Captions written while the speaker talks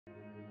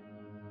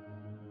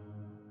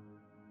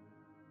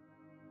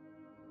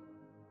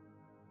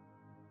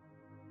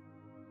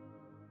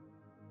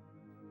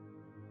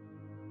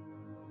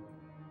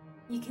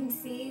You can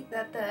see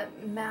that the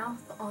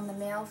mouth on the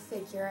male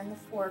figure in the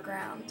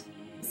foreground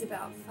is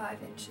about 5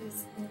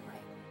 inches in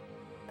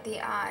length. The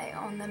eye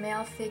on the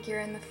male figure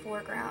in the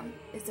foreground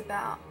is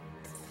about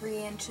 3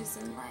 inches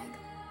in length.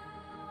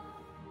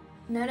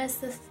 Notice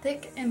the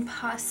thick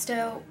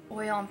impasto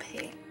oil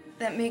paint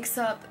that makes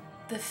up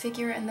the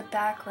figure in the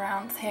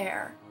background's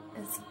hair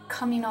is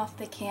coming off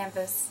the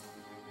canvas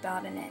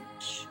about an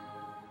inch.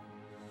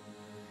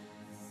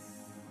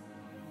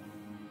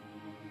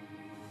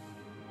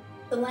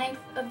 The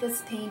length of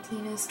this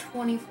painting is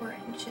 24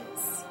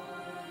 inches.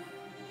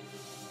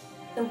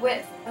 The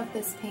width of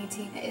this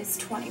painting is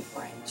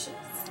 24 inches.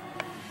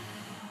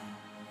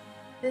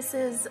 This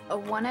is a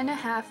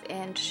 1.5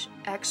 inch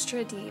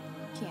extra deep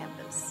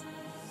canvas.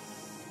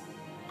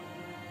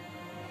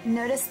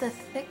 Notice the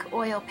thick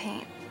oil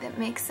paint that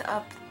makes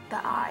up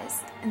the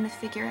eyes and the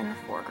figure in the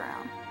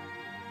foreground.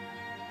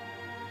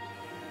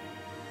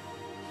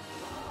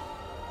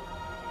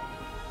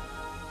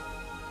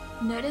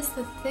 Notice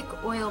the thick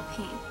oil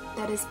paint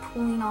that is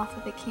pooling off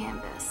of the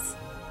canvas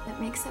that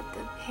makes up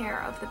the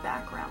hair of the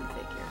background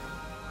figure.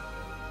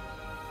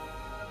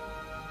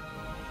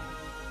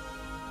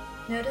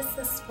 Notice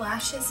the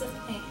splashes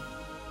of paint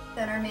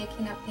that are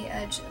making up the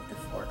edge of the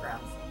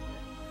foreground figure.